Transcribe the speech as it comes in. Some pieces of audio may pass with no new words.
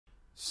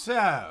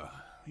So,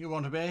 you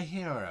want to be a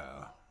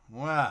hero?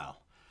 Well,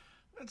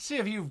 let's see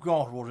if you've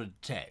got what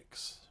it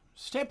takes.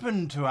 Step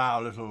into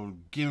our little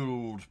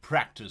guild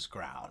practice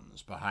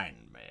grounds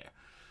behind me.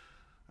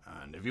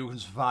 And if you can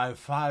survive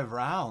 5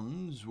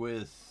 rounds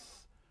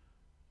with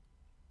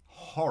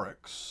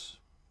Horrocks,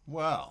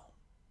 well,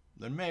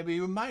 then maybe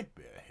you might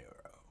be a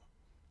hero.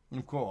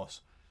 Of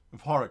course,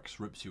 if Horrocks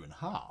rips you in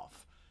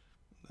half,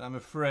 then I'm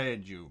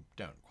afraid you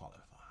don't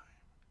qualify.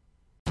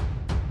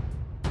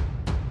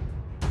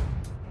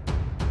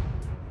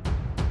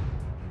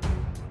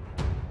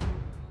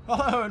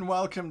 Hello and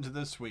welcome to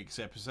this week's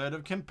episode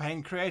of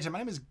Campaign Creator. My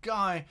name is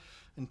Guy,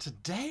 and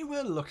today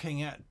we're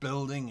looking at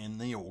building in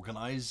the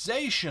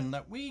organization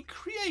that we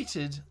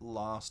created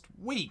last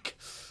week.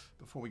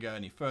 Before we go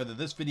any further,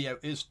 this video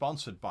is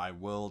sponsored by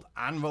World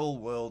Anvil.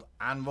 World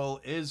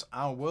Anvil is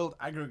our world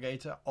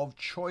aggregator of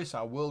choice,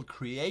 our world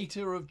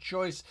creator of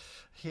choice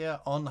here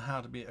on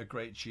How to Be a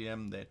Great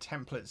GM. Their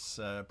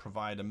templates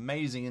provide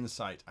amazing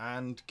insight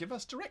and give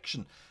us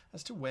direction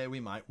as to where we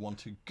might want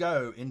to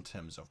go in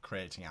terms of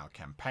creating our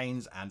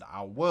campaigns and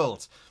our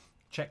worlds.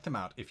 Check them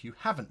out if you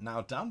haven't.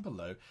 Now, down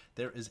below,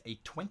 there is a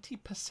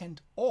 20%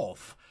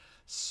 off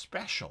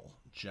special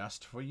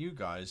just for you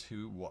guys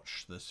who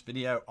watch this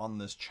video on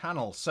this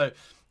channel. So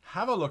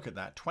have a look at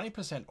that.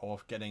 20%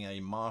 off getting a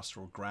Master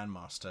or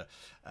Grandmaster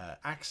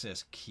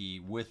access key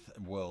with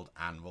World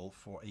Anvil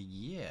for a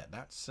year.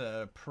 That's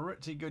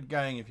pretty good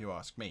going if you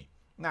ask me.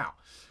 Now,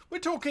 we're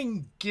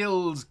talking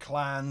guilds,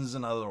 clans,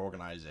 and other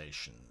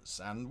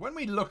organizations. And when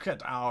we look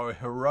at our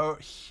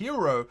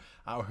hero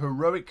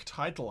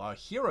title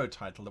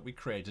that we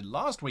created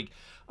last week,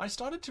 I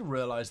started to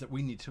realize that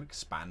we need to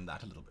expand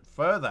that a little bit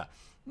further.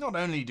 Not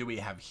only do we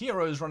have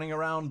heroes running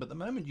around, but the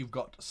moment you've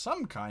got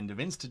some kind of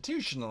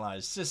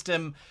institutionalized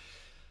system,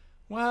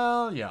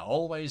 well, you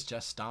always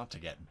just start to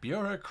get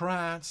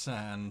bureaucrats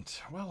and,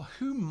 well,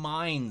 who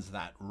minds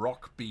that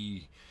rock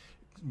bee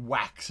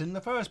wax in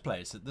the first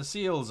place that the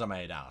seals are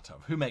made out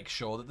of? Who makes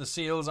sure that the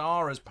seals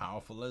are as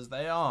powerful as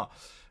they are?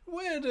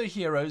 Where do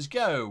heroes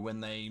go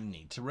when they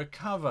need to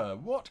recover?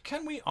 What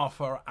can we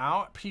offer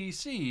our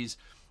PCs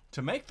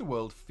to make the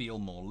world feel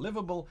more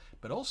livable,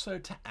 but also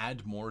to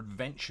add more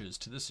adventures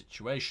to the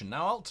situation?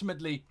 Now,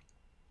 ultimately,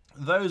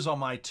 those are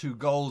my 2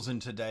 goals in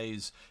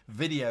today's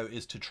video,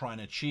 is to try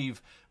and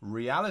achieve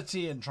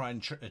reality and try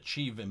and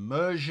achieve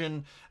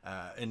immersion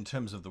in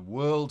terms of the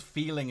world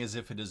feeling as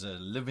if it is a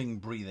living,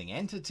 breathing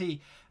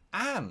entity,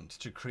 and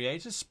to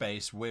create a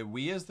space where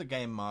we as the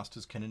game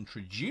masters can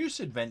introduce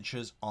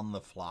adventures on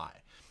the fly.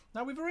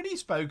 Now, we've already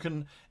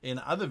spoken in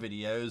other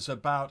videos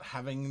about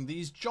having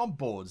these job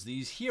boards,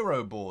 these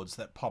hero boards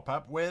that pop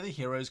up where the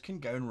heroes can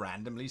go and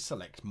randomly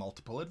select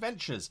multiple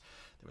adventures.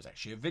 There was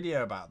actually a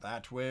video about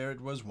that where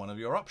it was one of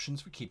your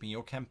options for keeping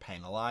your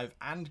campaign alive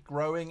and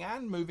growing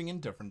and moving in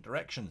different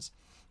directions.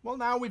 Well,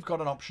 now we've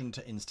got an option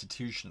to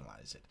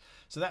institutionalize it.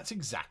 So that's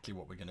exactly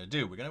what we're going to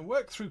do. We're going to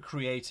work through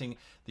creating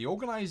the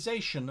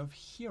organization of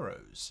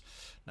heroes.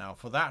 Now,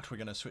 for that, we're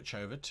going to switch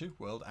over to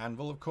World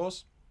Anvil, of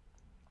course.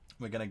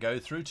 We're going to go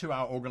through to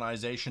our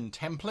organization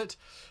template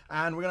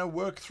and we're going to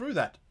work through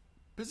that.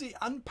 Busy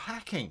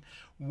unpacking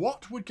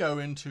what would go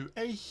into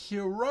a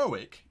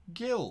heroic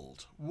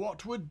guild.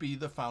 What would be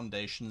the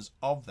foundations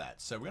of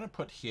that? So we're going to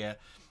put here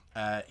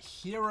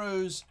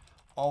Heroes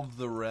of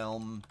the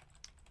Realm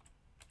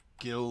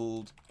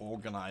Guild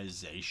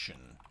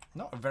Organization.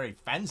 Not a very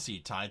fancy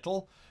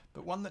title,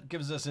 but one that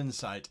gives us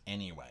insight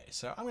anyway.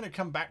 So I'm going to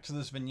come back to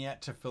this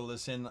vignette to fill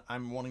this in.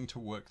 I'm wanting to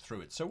work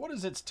through it. So what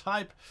is its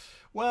type?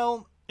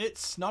 Well,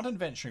 it's not an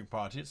adventuring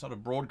party. It's not a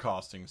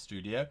broadcasting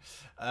studio.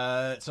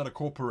 It's not a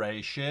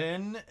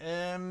corporation.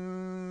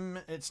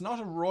 It's not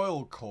a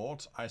royal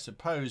court, I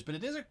suppose, but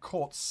it is a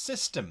court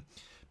system.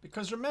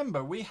 Because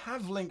remember, we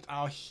have linked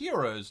our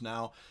heroes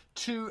now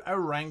to a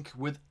rank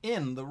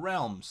within the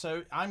realm.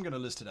 So I'm going to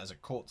list it as a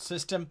court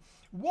system.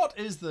 What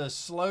is the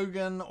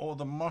slogan or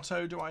the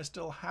motto? Do I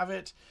still have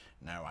it?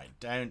 No, I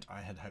don't. I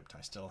had hoped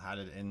I still had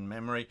it in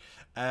memory.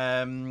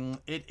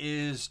 It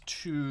is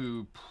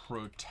to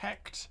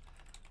protect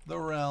the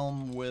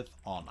realm with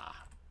honor.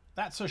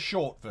 That's a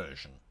short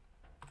version,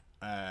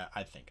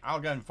 I think. I'll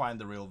go and find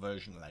the real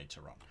version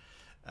later on.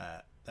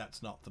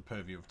 That's not the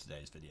purview of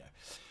today's video.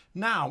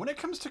 Now, when it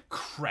comes to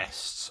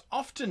crests,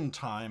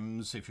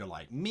 oftentimes, if you're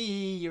like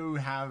me, you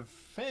have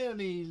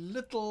fairly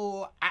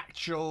little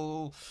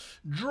actual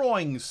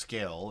drawing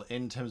skill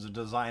in terms of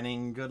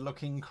designing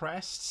good-looking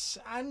crests,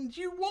 and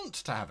you want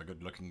to have a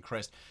good-looking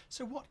crest.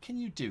 So what can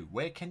you do?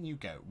 Where can you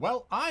go?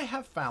 Well, I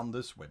have found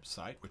this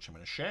website, which I'm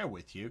going to share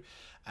with you,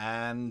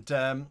 and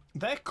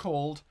they're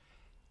called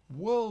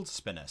World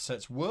Spinner. So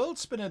it's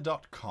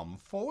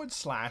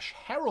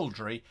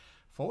worldspinner.com/heraldry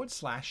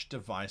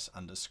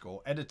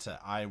 /device_editor.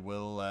 I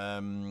will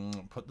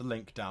put the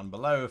link down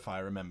below if I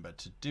remember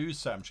to do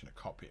so. I'm just going to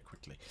copy it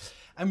quickly.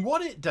 And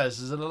what it does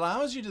is it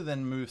allows you to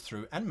then move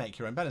through and make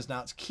your own banners. Now,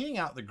 it's keying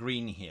out the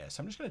green here,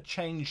 so I'm just going to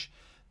change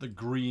the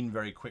green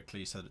very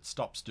quickly so that it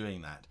stops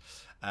doing that.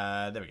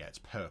 There we go, it's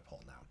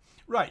purple now.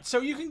 Right, so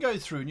you can go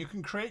through and you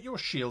can create your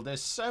shield.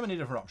 There's so many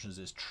different options.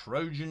 There's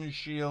Trojan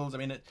shields. I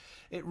mean,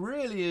 it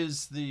really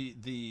is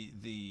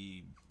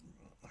it's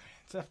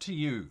up to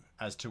you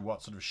as to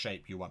what sort of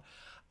shape you want.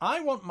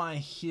 I want my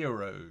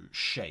hero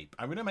shape.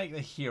 I'm going to make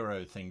the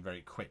hero thing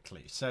very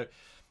quickly. So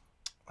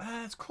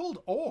it's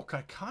called Orc.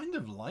 I kind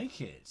of like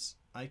it.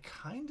 I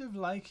kind of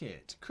like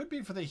it. Could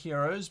be for the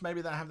heroes.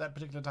 Maybe they have that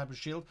particular type of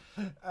shield.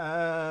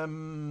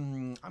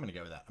 I'm going to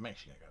go with that. I'm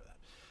actually going to go with that.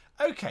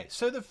 Okay,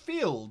 so the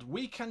field,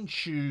 we can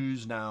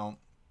choose now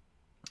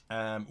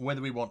whether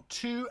we want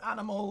 2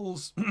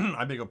 animals.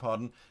 I beg your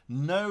pardon.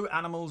 No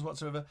animals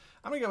whatsoever.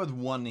 I'm going to go with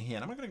 1 here.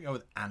 And I'm going to go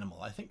with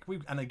animal. I think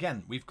and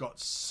again, we've got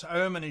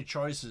so many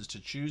choices to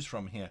choose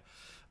from here.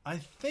 I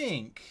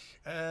think,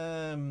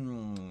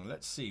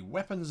 let's see,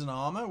 weapons and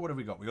armor. What have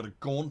we got? We've got a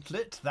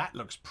gauntlet. That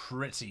looks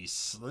pretty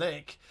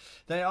slick.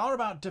 They are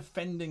about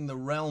defending the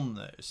realm,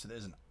 though. So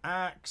there's an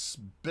axe,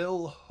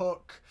 bill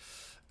hook,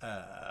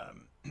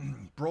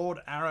 broad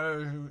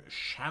arrow,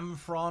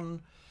 chamfron.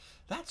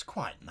 That's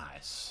quite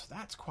nice.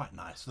 That's quite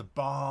nice. The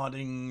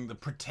barding, the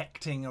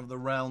protecting of the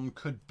realm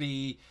could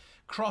be.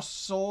 Cross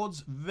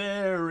swords,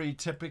 very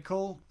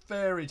typical.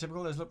 Very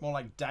typical. Those look more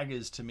like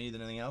daggers to me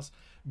than anything else.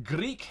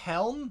 Greek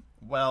helm,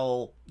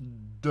 well,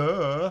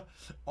 duh.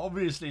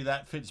 Obviously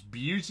that fits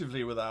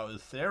beautifully with our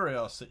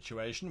Ethereos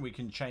situation. We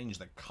can change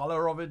the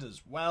color of it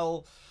as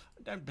well.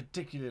 I don't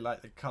particularly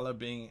like the color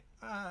being...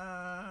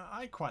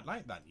 I quite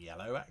like that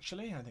yellow,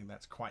 actually. I think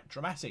that's quite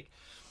dramatic.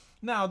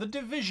 Now, the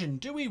division.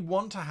 Do we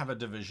want to have a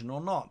division or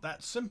not?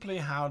 That's simply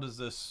how does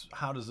this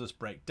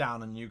break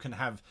down? And you can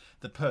have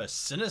the per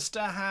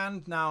sinister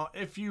hand. Now,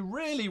 if you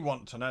really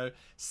want to know,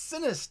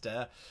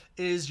 sinister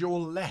is your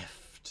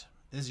left.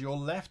 Is your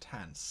left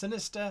hand.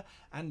 Sinister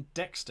and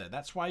dexter.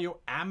 That's why you're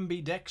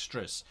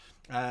ambidextrous.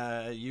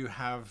 You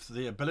have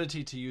the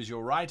ability to use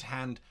your right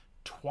hand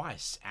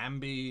twice.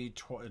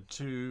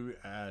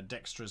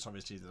 Dexterous,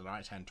 obviously, the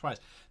right hand twice.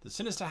 The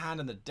sinister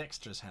hand and the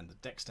dexterous hand, the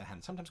dexter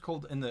hand, sometimes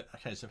called, in the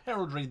case of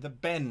heraldry, the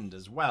bend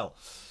as well.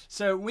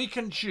 So we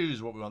can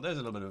choose what we want. There's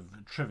a little bit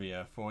of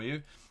trivia for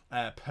you.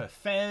 Per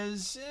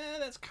fez,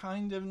 that's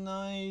kind of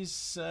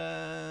nice.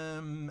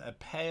 A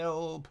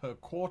pale per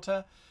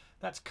quarter,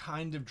 that's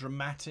kind of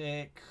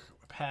dramatic.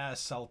 Per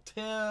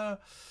saltire,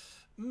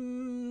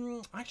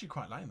 I actually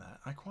quite like that.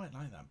 I quite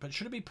like that. But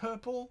should it be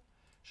purple?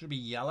 Should it be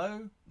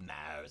yellow?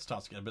 No, it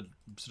starts to get a bit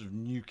sort of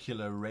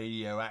nuclear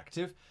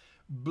radioactive.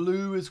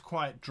 Blue is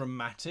quite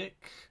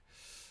dramatic.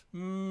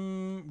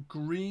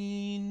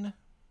 Green.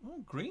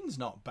 Well, green's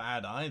not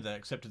bad either,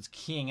 except it's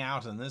keying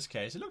out in this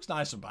case. It looks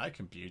nicer by a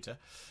computer.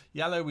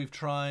 Yellow we've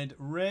tried.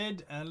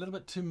 Red, a little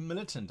bit too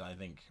militant, I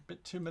think. A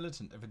bit too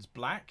militant. If it's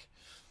black,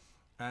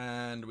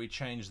 and we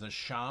change the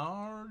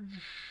charge,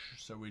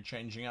 so we're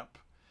changing up.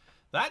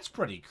 That's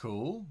pretty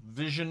cool.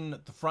 Vision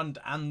at the front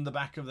and the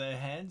back of their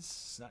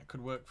heads. That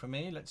could work for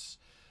me. Let's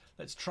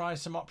try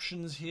some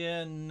options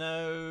here.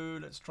 No,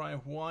 let's try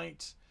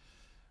white.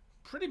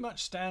 Pretty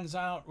much stands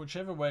out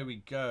whichever way we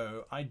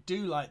go. I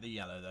do like the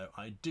yellow, though.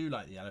 I do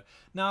like the yellow.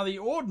 Now, the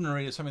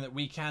ordinary is something that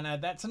we can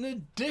add. That's an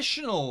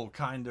additional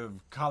kind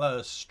of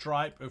color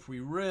stripe if we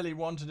really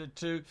wanted it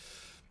to.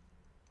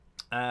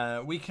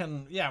 We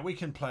can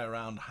play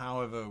around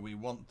however we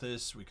want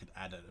this. We could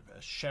add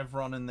a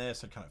chevron in there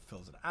so it kind of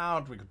fills it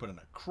out. We could put in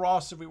a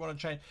cross if we want to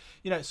change.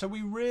 You know, so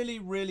we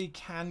really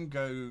can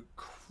go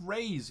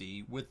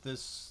crazy with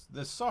this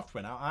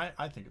software. Now,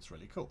 I think it's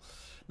really cool.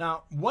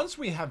 Now, once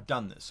we have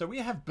done this, so we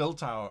have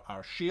built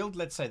our shield.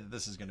 Let's say that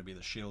this is going to be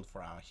the shield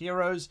for our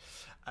heroes,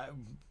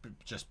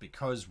 just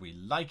because we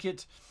like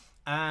it.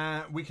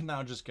 We can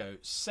now just go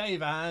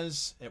save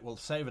as. It will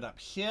save it up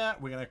here.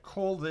 We're going to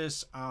call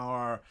this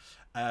our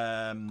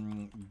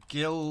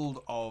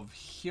Guild of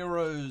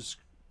Heroes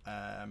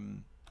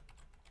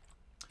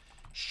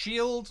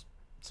shield.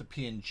 It's a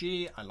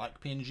PNG. I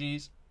like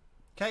PNGs.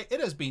 Okay,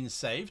 it has been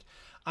saved.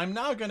 I'm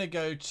now going to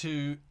go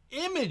to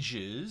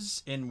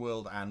images in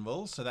World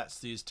Anvil. So that's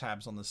these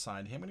tabs on the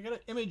side here. I'm going to go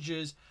to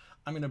images.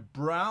 I'm going to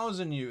browse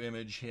a new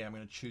image here. I'm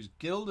going to choose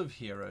Guild of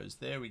Heroes.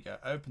 There we go.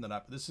 Open that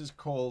up. This is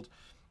called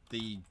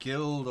the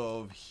Guild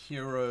of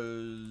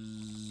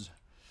Heroes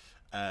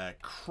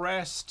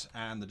crest,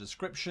 and the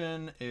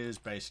description is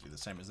basically the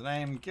same as the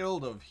name.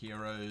 Guild of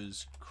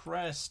Heroes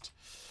crest,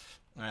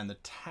 and the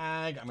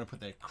tag, I'm going to put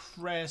their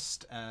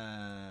crest,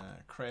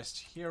 crest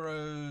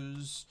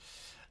heroes,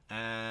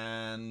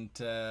 and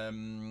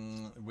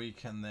we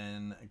can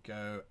then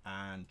go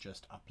and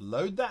just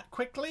upload that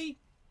quickly.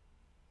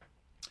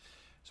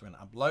 So we're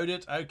going to upload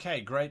it.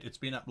 Okay, great. It's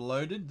been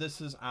uploaded.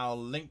 This is our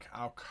link,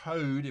 our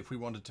code, if we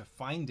wanted to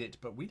find it,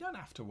 but we don't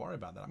have to worry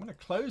about that. I'm going to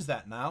close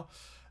that now.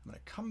 I'm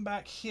going to come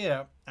back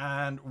here,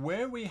 and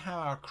where we have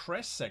our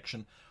crest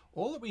section,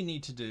 all that we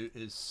need to do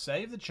is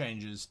save the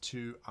changes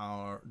to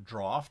our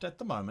draft at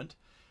the moment.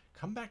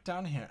 Come back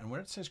down here, and where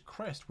it says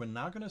crest, we're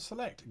now going to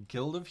select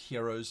Guild of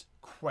Heroes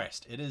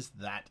Quest. It is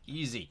that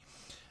easy.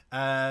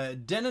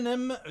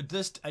 Demonym,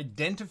 this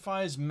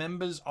identifies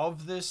members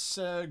of this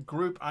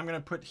group. I'm going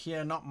to put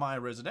here not my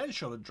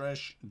residential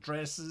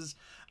addresses.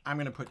 I'm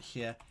going to put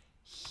here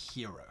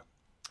hero.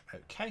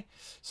 Okay,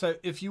 so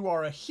if you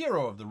are a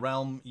hero of the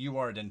realm, you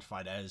are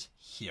identified as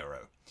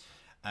hero.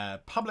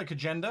 Public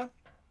agenda: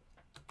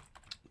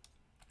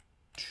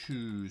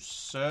 to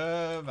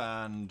serve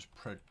and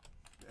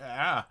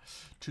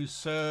to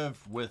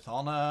serve with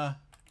honor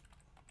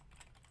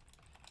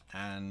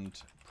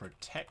and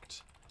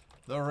protect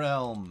the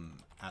realm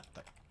at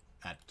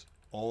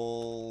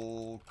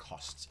all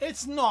costs.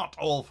 It's not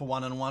all for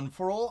one and one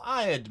for all,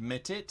 I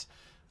admit it.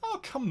 I'll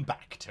come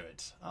back to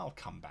it.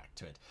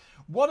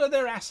 What are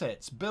their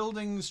assets?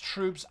 Buildings,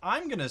 troops.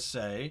 I'm going to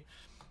say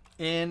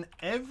in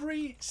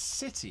every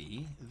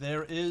city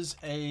there is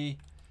a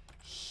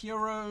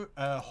hero,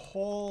 a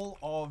hall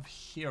of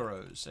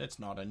heroes. It's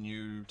not a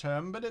new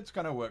term, but it's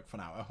going to work for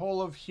now. A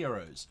hall of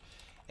heroes.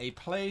 A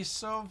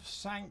place of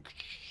sanctuary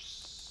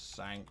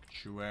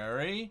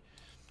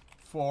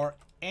for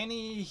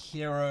any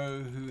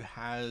hero who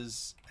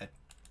has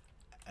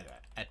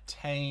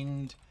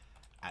attained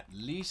at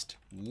least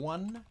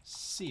one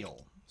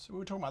seal. So we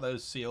were talking about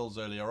those seals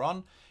earlier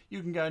on.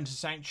 You can go into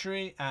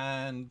Sanctuary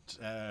and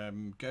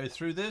go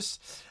through this.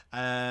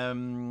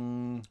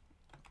 1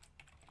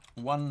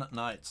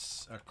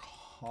 night's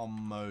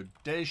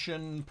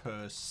accommodation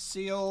per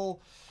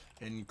seal,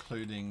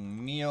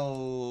 including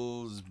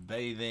meals,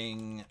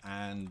 bathing,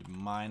 and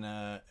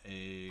minor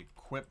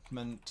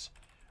equipment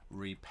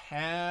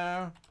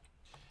repair.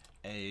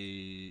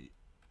 A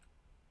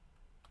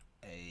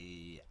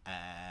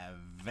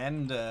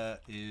vendor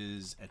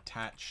is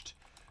attached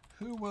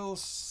who will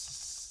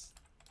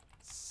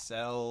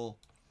sell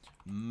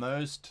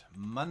most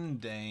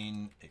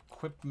mundane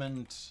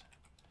equipment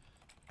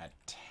at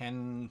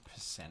 10%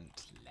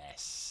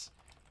 less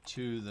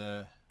to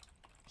the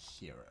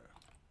hero.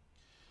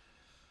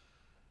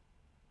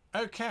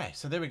 Okay,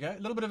 so there we go.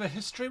 A little bit of a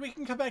history. We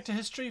can come back to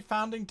history.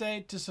 Founding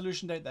date,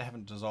 dissolution date. They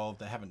haven't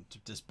dissolved. They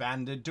haven't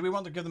disbanded. Do we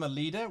want to give them a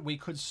leader? We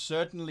could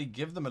certainly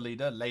give them a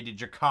leader. Lady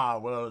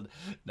Jakar world.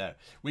 No.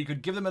 We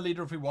could give them a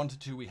leader if we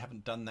wanted to. We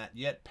haven't done that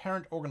yet.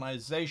 Parent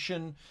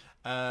organization.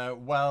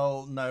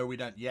 Well, no, we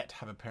don't yet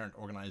have a parent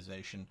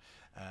organization.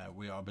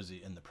 We are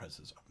busy in the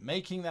process of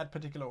making that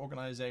particular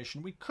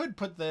organization. We could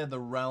put there the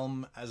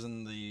realm as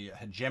in the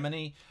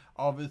hegemony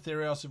of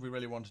Ethereos if we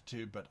really wanted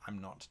to, but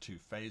I'm not too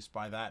phased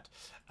by that.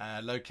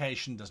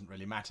 Location doesn't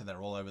really matter.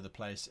 They're all over the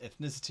place.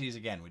 Ethnicities,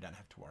 again, we don't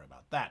have to worry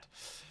about that.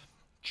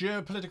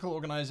 Geopolitical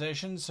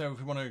organization, so if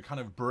we want to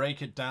kind of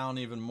break it down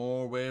even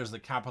more, where's the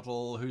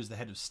capital, who's the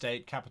head of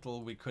state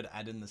capital, we could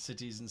add in the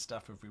cities and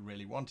stuff if we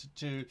really wanted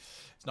to.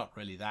 It's not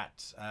really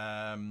that.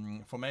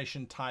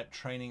 Formation type,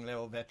 training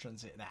level,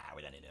 veterans, nah,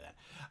 we don't need to do that.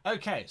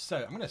 Okay, so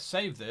I'm going to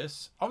save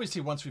this.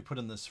 Obviously, once we put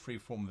in this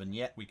freeform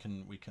vignette, we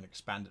can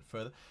expand it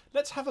further.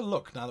 Let's have a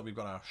look now that we've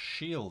got our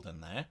shield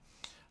in there,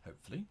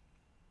 hopefully.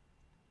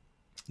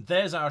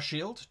 There's our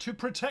shield, to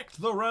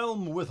protect the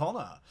realm with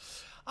honor.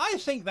 I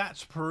think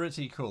that's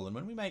pretty cool, and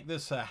when we make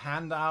this a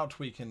handout,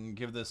 we can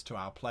give this to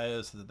our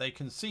players so that they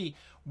can see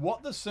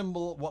what the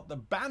symbol, what the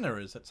banner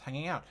is that's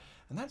hanging out.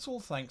 And that's all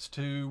thanks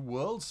to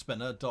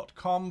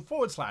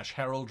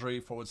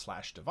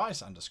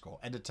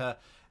worldspinner.com/heraldry/device_editor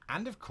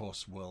and of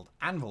course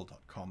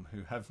worldanvil.com,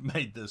 who have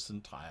made this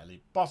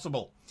entirely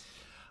possible.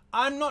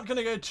 I'm not going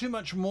to go too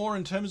much more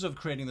in terms of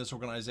creating this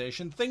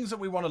organization. Things that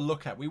we want to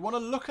look at. We want to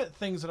look at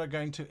things that are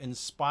going to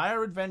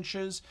inspire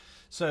adventures.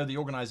 So the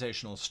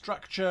organizational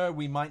structure,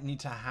 we might need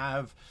to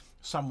have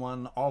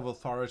someone of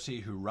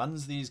authority who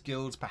runs these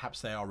guilds. Perhaps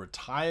they are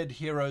retired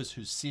heroes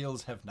whose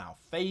seals have now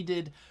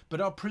faded,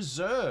 but are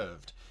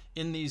preserved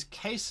in these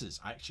cases.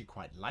 I actually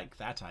quite like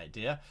that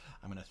idea.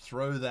 I'm going to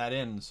throw that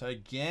in. So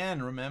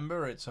again,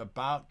 remember, it's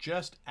about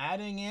just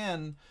adding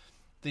in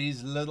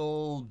these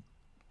little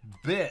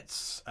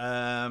bits.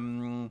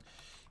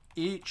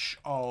 Each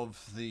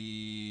of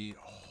the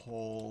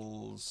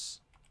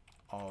halls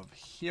of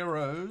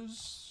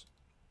heroes,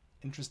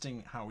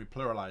 interesting how we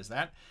pluralize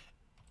that.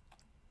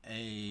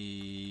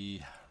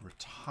 A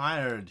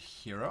retired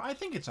hero, I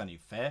think it's only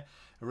fair,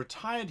 a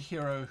retired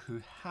hero who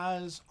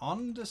has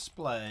on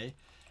display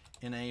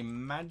in a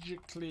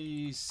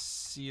magically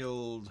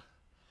sealed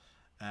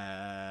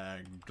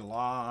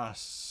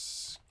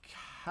glass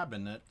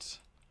cabinet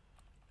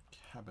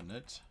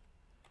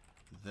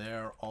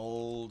their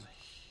old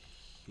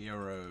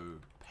hero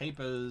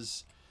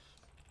papers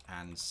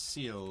and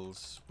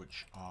seals,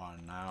 which are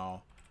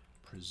now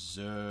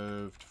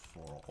preserved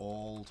for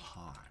all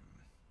time.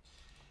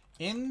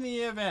 In the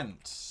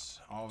event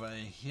of a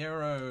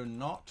hero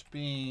not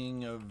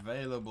being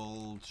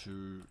available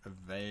to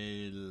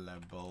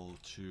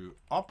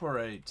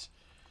operate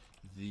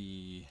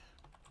the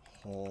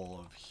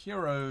Hall of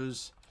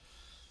Heroes,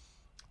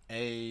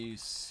 a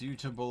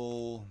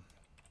suitable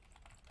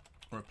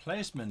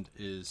replacement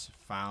is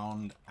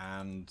found,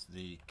 and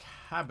the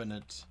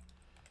cabinet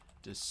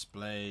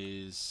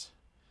displays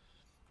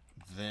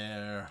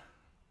their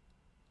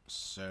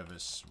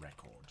service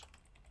record.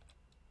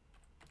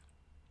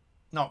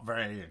 Not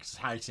very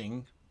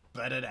exciting,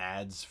 but it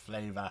adds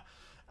flavor.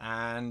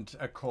 And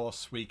of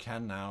course we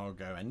can now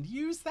go and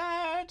use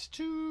that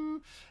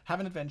to have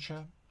an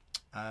adventure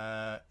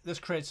This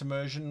creates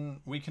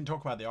immersion. We can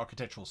talk about the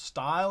architectural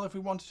style if we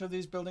wanted to of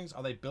these buildings.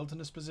 Are they built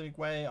in a specific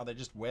way? Are they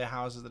just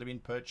warehouses that have been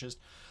purchased?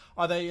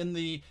 Are they in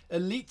the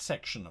elite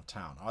section of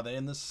town? Are they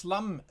in the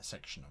slum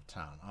section of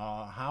town?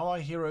 How are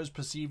heroes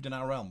perceived in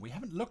our realm? We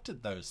haven't looked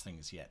at those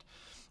things yet.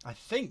 I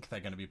think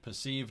they're going to be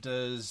perceived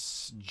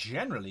as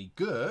generally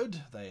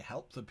good. They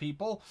help the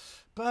people,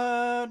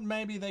 but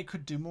maybe they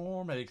could do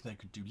more, maybe they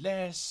could do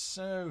less.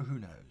 So who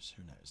knows?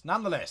 Who knows?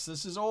 Nonetheless,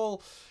 this is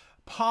all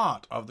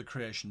part of the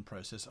creation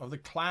process of the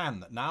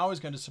clan that now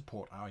is going to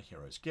support our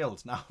Heroes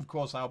Guild. Now, of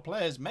course, our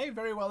players may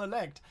very well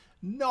elect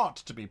not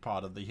to be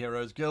part of the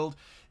Heroes Guild,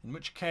 in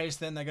which case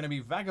then they're going to be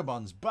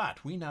vagabonds,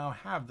 but we now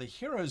have the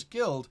Heroes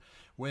Guild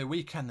where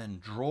we can then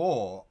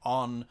draw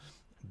on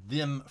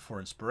them for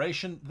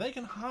inspiration. They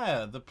can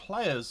hire the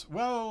players.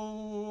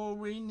 Well,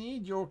 we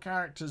need your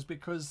characters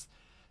because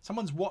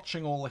someone's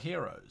watching all the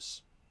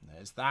heroes.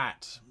 There's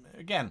that.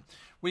 Again,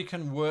 we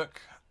can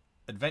work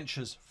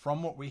adventures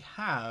from what we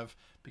have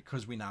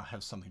because we now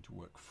have something to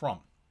work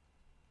from.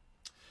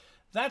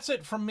 That's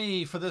it from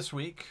me for this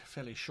week.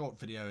 Fairly short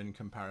video in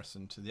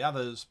comparison to the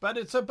others, but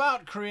it's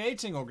about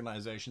creating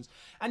organizations,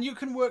 and you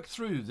can work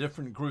through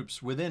different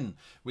groups within.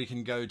 We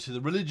can go to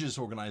the religious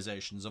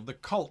organizations of the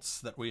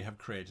cults that we have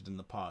created in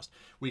the past.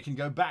 We can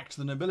go back to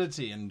the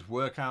nobility and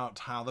work out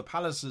how the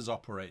palaces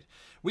operate.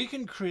 We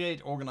can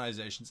create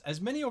organizations, as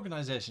many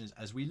organizations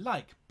as we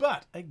like,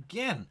 but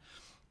again,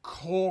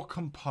 core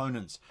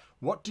components.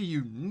 What do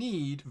you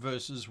need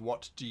versus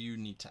what do you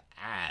need to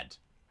add?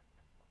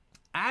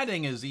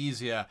 Adding is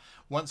easier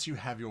once you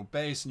have your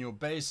base, and your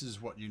base is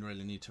what you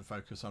really need to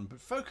focus on. But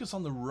focus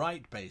on the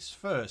right base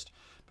first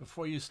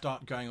before you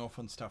start going off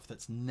on stuff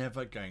that's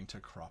never going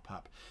to crop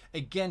up.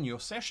 Again, your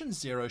session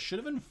 0 should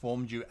have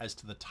informed you as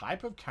to the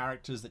type of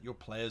characters that your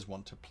players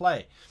want to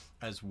play,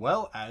 as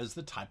well as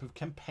the type of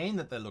campaign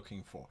that they're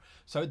looking for.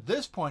 So at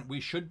this point,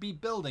 we should be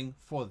building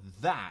for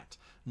that,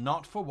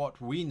 not for what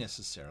we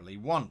necessarily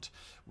want.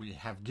 We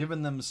have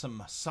given them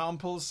some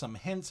samples, some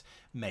hints.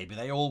 Maybe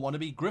they all want to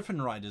be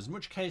Griffin Riders, in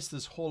which case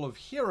this Hall of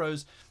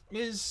Heroes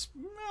is,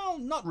 well,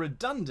 not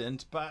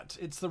redundant, but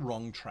it's the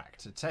wrong track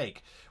to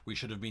take. We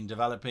should have been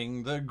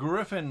developing the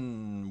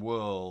Griffin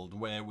world,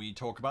 where we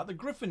talk about the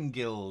Griffin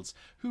guilds.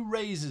 Who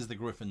raises the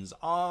Griffins?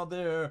 Are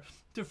there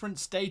different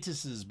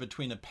statuses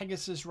between a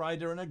Pegasus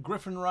rider and a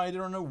Griffin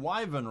rider and a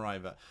Wyvern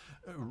rider?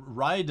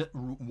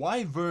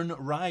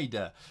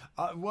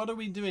 What are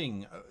we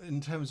doing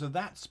in terms of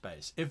that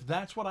space? If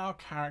that's what our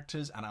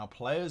characters and our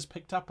players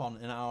picked up on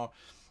in our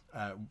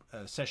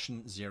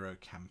Session 0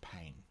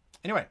 campaign.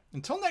 Anyway,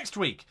 until next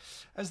week,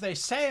 as they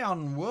say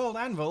on World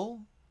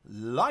Anvil,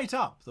 light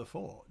up the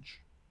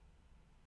forge.